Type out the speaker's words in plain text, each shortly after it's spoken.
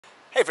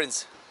Hey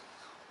friends,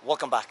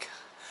 welcome back.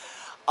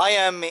 I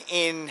am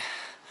in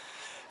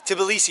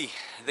Tbilisi,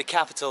 the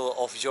capital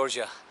of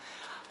Georgia.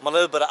 I'm a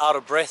little bit out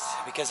of breath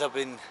because I've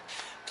been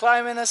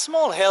climbing a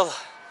small hill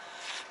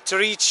to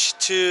reach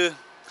to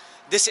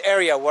this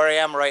area where I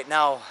am right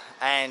now,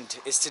 and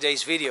it's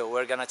today's video.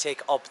 We're gonna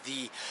take up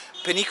the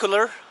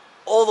Funicular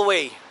all the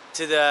way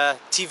to the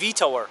TV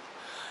tower.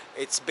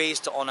 It's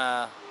based on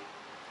a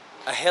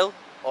hill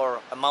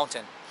or a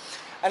mountain,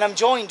 and I'm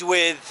joined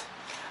with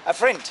a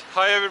friend.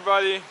 Hi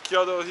everybody,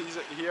 Kyoto is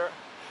here.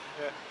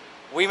 Yeah.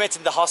 We met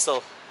in the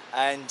hostel,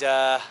 and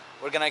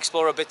we're gonna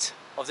explore a bit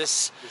of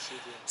this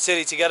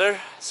city together.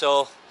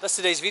 So that's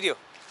today's video.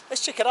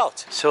 Let's check it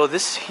out. So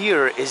this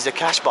here is the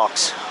cash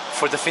box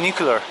for the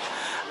funicular,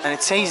 and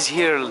it says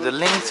here the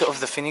length of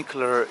the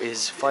funicular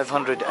is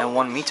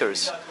 501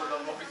 meters.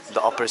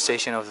 The upper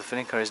station of the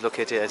funicular is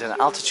located at an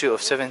altitude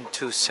of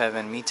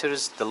 727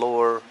 meters. The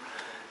lower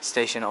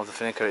station of the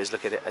funicular is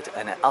located at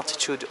an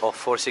altitude of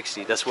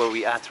 460. That's where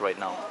we at right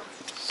now.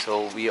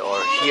 So we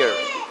are here.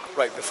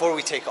 Right, before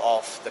we take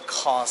off, the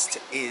cost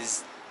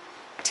is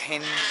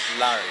 10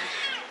 lari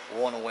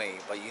one way,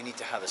 but you need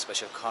to have a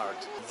special card.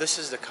 This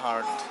is the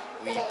card.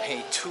 We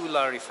pay 2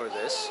 lari for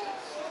this,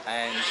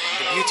 and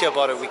the beauty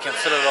about it, we can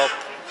fill it up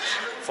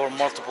for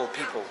multiple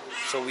people.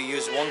 So we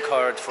use one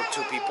card for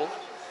 2 people,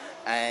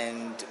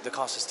 and the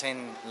cost is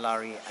 10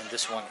 lari, and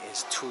this one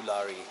is 2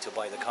 lari to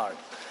buy the card.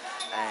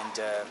 And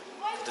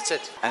that's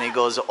it. And it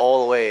goes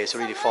all the way. It's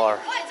really far.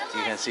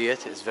 You can see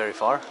it. It's very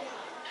far.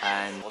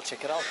 And we'll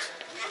check it out.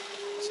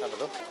 Let's have a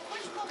look.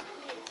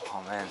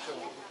 Oh man.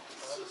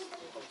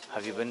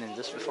 Have you been in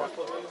this before?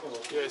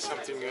 Yeah,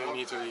 something in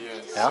Italy.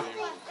 Yeah?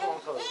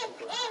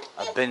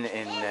 I've been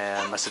in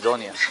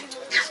Macedonia.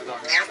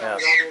 Yeah.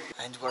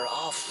 And we're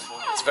off.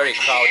 It's very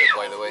crowded,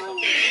 by the way.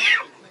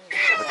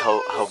 Look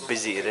how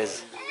busy it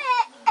is.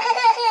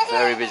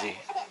 Very busy.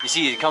 You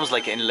see, it comes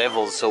like in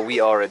levels, so we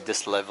are at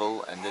this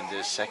level, and then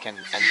the second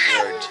and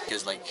third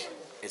is like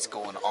it's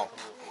going up,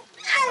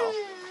 you know.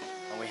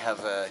 And we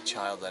have a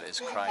child that is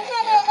crying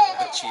here,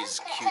 but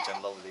she's cute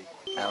and lovely.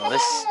 And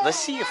let's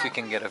see if we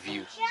can get a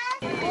view.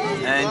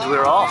 And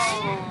we're off.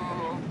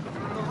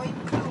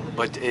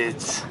 But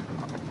it's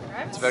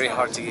very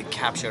hard to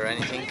capture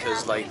anything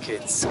because like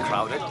it's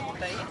crowded.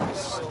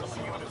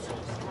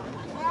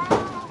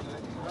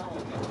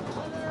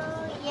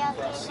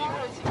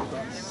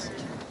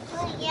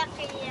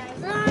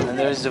 And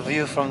there's the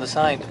view from the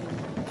side.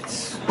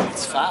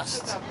 It's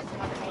fast.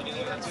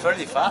 It's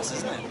fairly fast,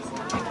 isn't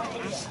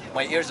it?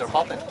 My ears are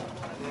popping.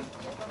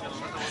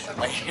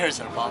 My ears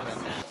are popping.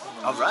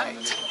 All right,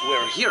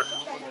 we're here.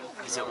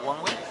 Is it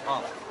one way?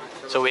 Oh.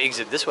 So we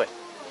exit this way.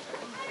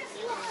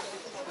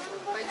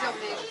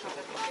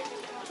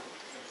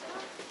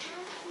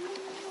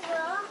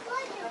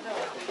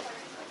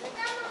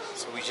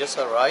 So we just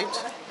arrived.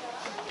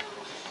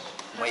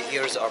 My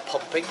ears are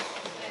pumping.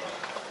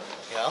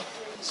 Yeah,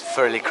 it's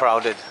fairly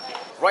crowded.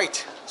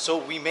 Right, so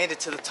we made it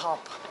to the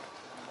top,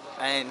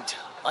 and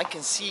I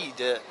can see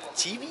the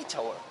TV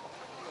tower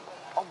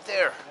up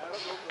there.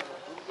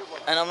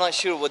 And I'm not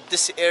sure what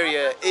this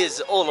area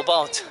is all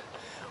about.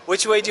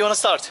 Which way do you want to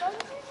start?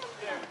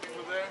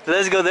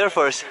 Let's go there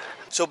first.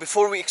 So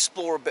before we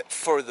explore a bit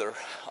further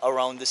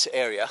around this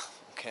area,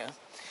 okay,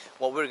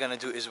 what we're gonna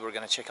do is we're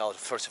gonna check out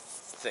first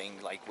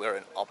thing, like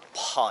we're up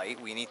high,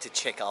 we need to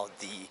check out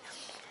the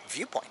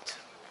viewpoint,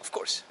 of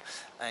course.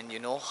 And you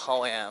know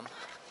how I am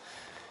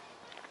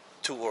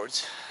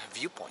towards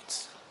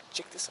viewpoints.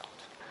 Check this out.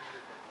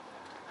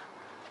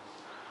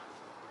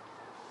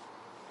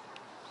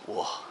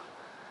 Whoa.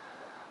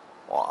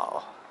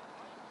 Wow.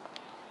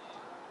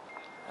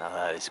 Now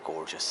that is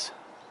gorgeous.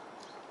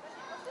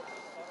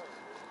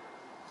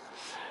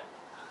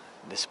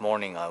 This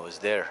morning I was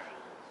there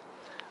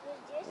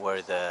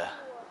where the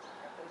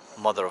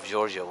mother of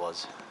Georgia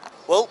was.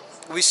 Well,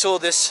 we saw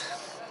this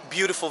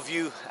beautiful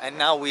view, and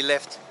now we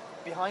left.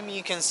 Behind me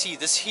you can see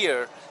this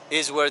here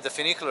is where the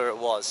funicular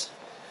was.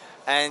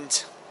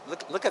 And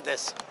look at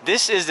this.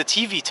 This is the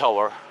TV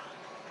tower.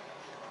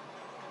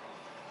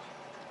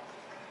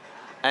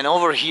 And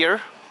over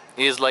here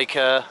is like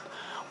a,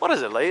 what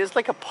is it? Like, it's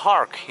like a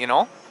park, you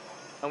know?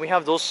 And we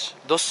have those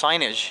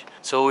signage.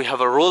 So we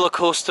have a roller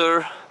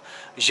coaster,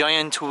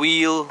 giant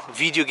wheel,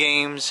 video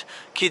games,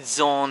 kids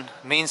zone,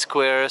 main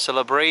square,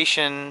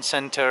 celebration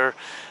center,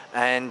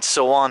 and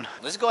so on.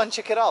 Let's go and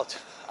check it out.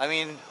 I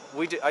mean,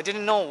 I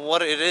didn't know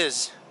what it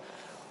is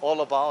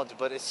all about,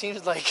 but it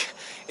seems like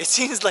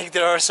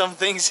there are some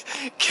things,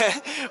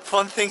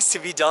 fun things to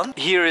be done.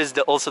 Here is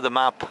also the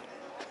map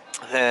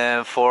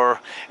for.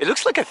 It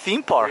looks like a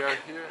theme park.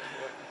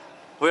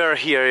 We are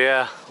here,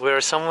 yeah.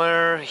 We're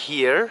somewhere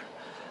here,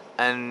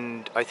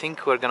 and I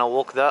think we're gonna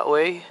walk that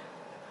way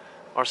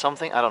or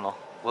something. I don't know.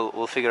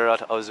 We'll figure it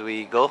out as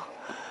we go.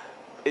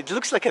 It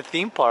looks like a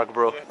theme park,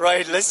 bro.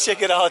 Right, let's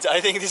check it out.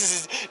 I think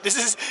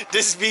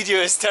this video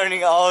is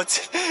turning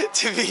out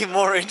to be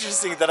more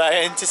interesting than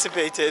I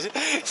anticipated.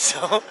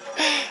 So,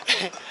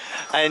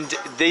 and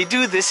they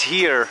do this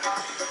here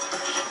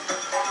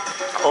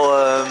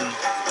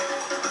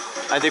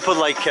And they put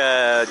like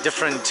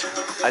different,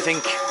 I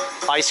think,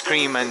 ice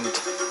cream and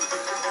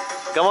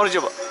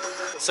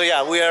so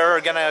yeah, we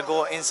are gonna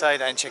go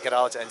inside and check it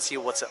out and see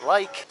what's it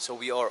like. So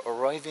we are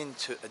arriving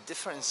to a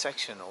different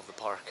section of the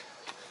park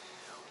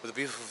with a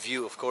beautiful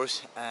view, of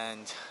course,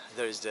 and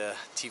there's the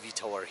TV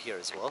tower here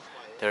as well.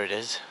 There it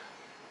is,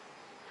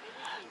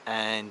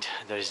 and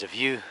there's the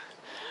view,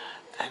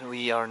 and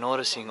we are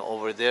noticing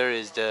over there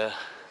is the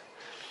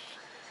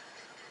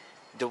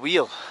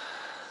wheel.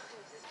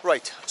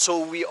 Right,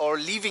 so we are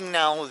leaving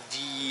now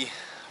the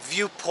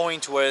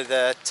viewpoint where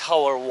the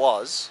tower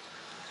was,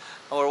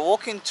 and we're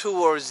walking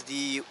towards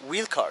the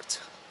wheel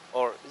cart,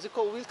 or is it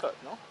called wheel cart?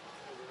 No?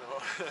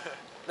 No.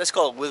 Let's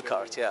call it wheel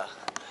cart, yeah.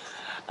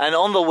 And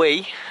on the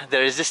way,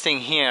 there is this thing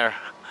here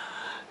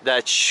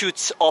that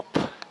shoots up,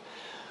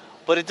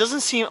 but it doesn't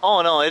seem,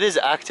 oh no, it is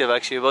active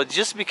actually, but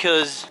just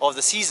because of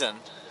the season,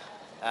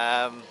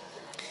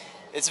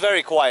 it's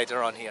very quiet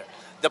around here.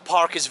 The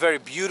park is very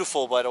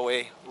beautiful, by the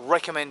way,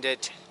 recommend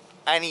it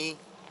any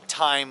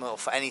time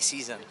of any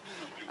season,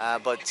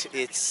 but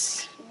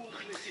it's,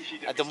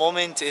 at the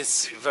moment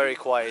it's very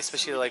quiet,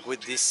 especially like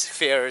with these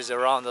fairs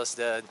around us,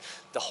 the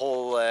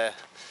whole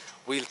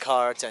wheel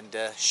cart and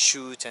the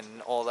shoot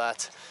and all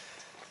that.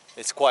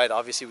 It's quiet,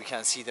 obviously we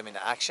can't see them in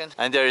action.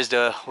 And there is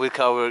the wheel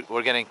cart,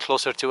 we're getting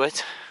closer to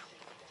it.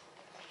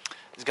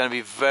 It's gonna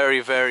be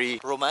very, very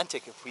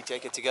romantic if we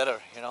take it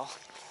together, you know.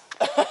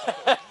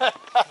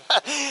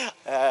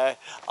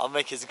 I'll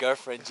make his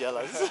girlfriend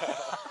jealous.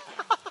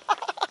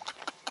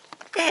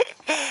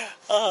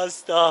 Oh,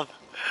 stop.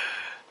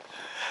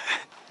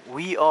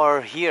 We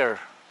are here,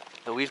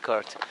 the wheel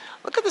cart.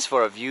 Look at this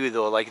for a view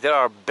though, like there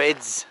are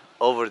beds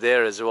over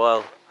there as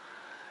well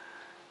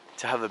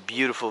to have a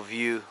beautiful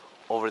view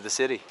over the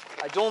city.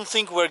 I don't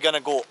think we're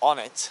gonna go on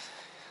it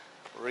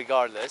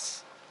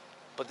regardless,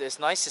 but it's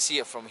nice to see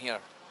it from here.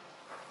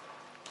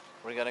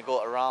 We're gonna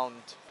go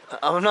around.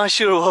 I'm not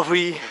sure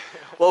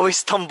what we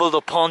stumbled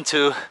upon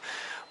to,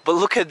 but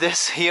look at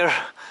this here.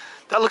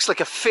 That looks like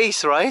a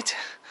face, right?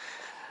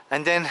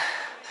 And then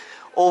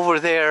over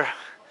there,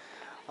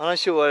 I'm not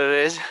sure what it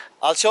is.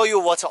 I'll show you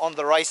what's on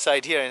the right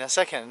side here in a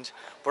second,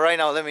 but right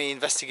now let me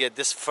investigate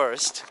this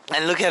first.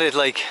 And look at it,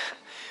 like,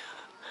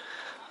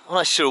 I'm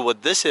not sure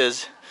what this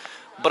is,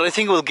 but I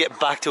think we'll get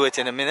back to it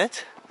in a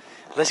minute.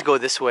 Let's go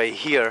this way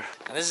here.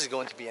 And this is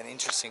going to be an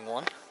interesting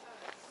one.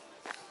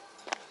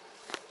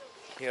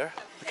 Here,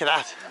 look at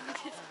that.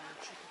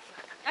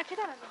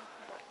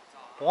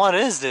 What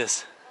is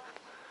this?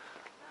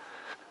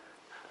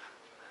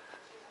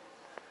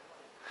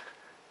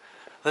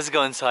 Let's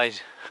go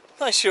inside.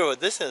 Not sure what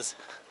this is.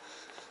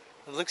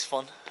 It looks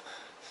fun.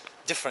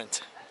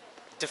 Different.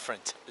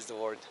 Different is the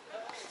word.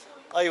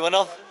 Oh, you went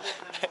up?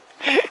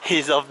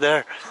 He's up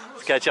there.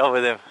 Let's catch up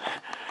with him.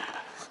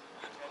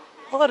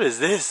 What is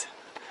this?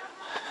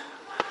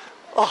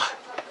 Oh,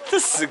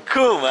 this is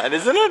cool, man,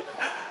 isn't it?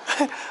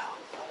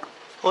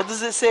 What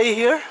does it say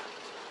here?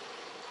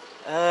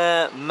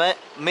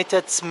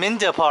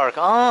 Mittasminda Park.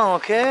 Oh,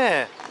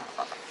 okay.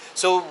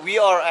 So we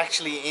are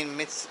actually in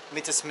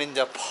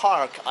Mittasminda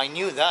Park. I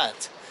knew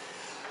that,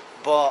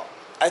 but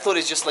I thought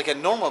it's just like a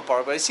normal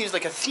park, but it seems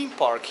like a theme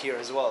park here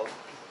as well.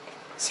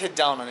 Let's head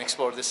down and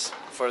explore this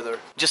further.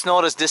 Just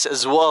notice this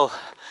as well.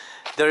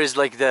 There is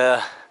like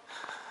the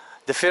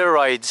fair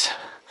rides,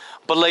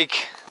 but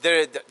like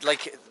they're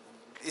like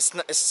it's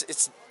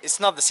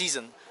not the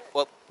season.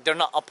 Well, they're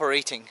not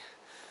operating.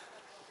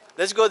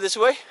 Let's go this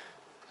way.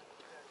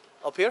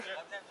 Up here.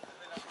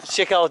 Let's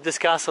check out this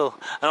castle,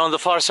 and on the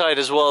far side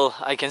as well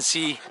I can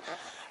see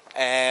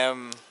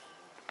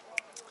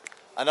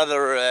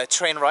another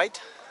train ride.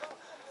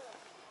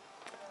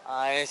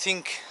 I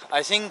think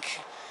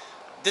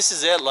this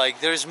is it. Like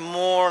there's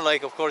more,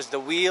 like of course the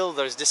wheel,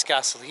 there's this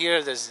castle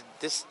here, there's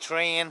this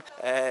train,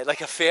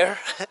 like a fair.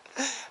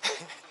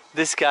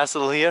 This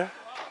castle here,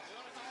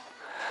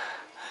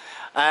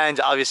 and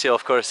obviously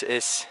of course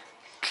it's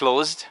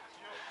closed.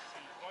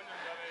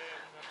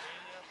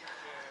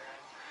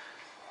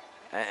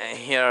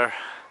 Here,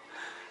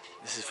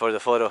 this is for the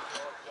photo.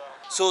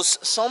 So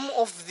some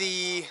of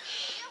the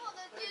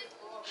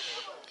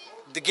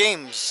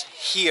games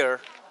here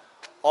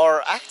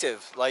are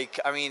active. Like,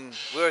 I mean,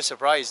 we were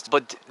surprised.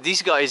 But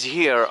these guys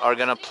here are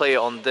gonna play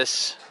on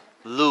this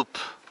loop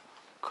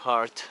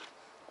cart,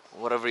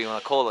 whatever you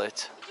wanna call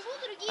it,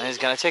 and it's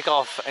gonna take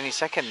off any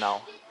second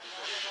now.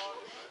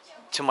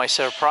 To my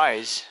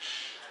surprise,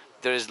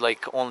 there's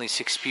like only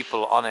 6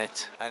 people on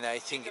it, and I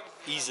think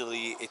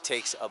easily it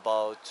takes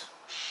about,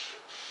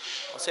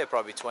 I'll say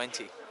probably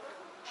 20.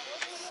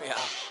 Yeah.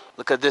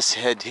 Look at this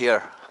head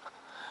here.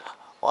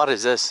 What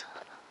is this?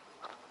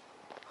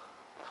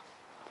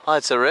 Oh,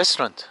 it's a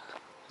restaurant.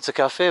 It's a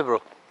cafe,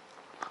 bro.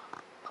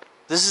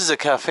 This is a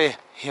cafe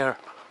here.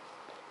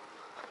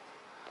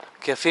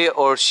 Cafe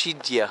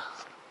Orchidia.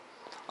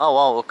 Oh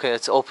wow, okay,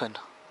 it's open.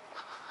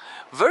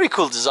 Very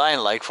cool design,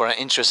 like for an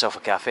interest of a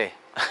cafe.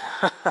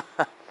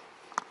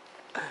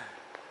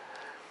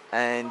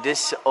 And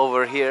this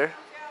over here.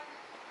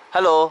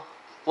 Hello.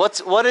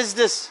 What is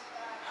this?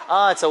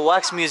 Ah, it's a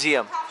wax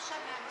museum.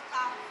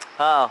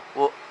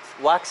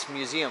 Wax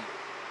Museum.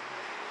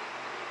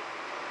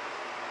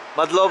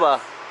 Madloba.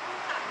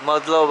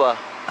 Madloba.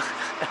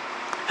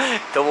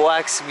 The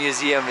Wax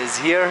Museum is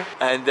here,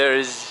 and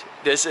there's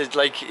this is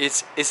like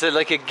it's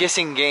like a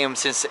guessing game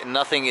since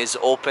nothing is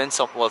open.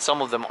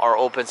 Some of them are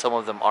open, some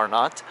of them are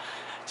not.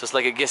 Just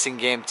like a guessing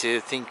game to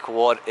think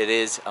what it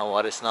is and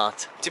what it's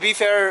not. To be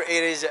fair,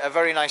 it is a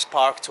very nice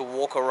park to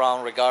walk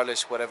around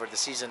regardless whatever the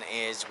season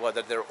is,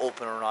 whether they're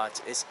open or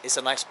not. It's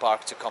a nice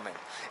park to come in.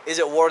 Is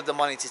it worth the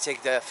money to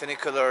take the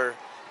funicular?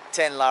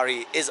 10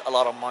 lari is a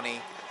lot of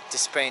money to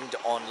spend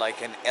on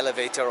like an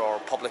elevator or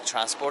public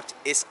transport.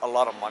 Is a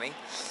lot of money.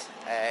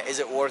 Is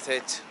it worth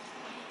it?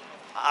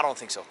 I don't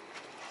think so.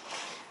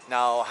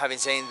 Now, having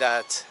said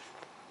that,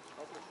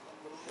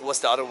 what's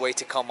the other way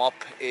to come up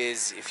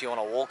is if you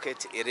want to walk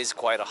it. It is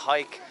quite a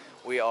hike.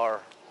 We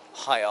are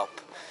high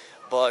up,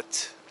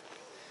 but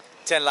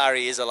 10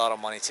 lari is a lot of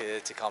money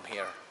to come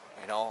here.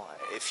 You know,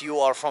 if you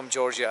are from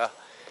Georgia,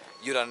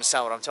 you don't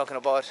understand what I'm talking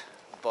about,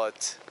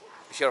 but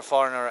if you're a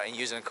foreigner and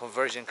using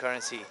conversion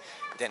currency,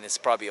 then it's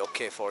probably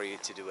okay for you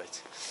to do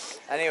it.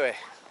 Anyway,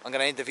 I'm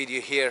gonna end the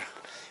video here.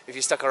 If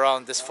you stuck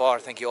around this far,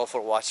 thank you all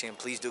for watching.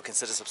 Please do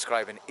consider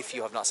subscribing if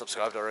you have not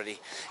subscribed already.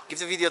 Give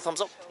the video a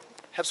thumbs up.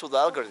 Helps with the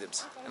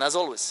algorithms. And as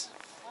always,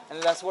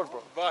 any last word,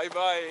 bro? Bye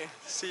bye.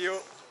 See you.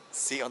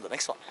 See you on the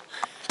next one.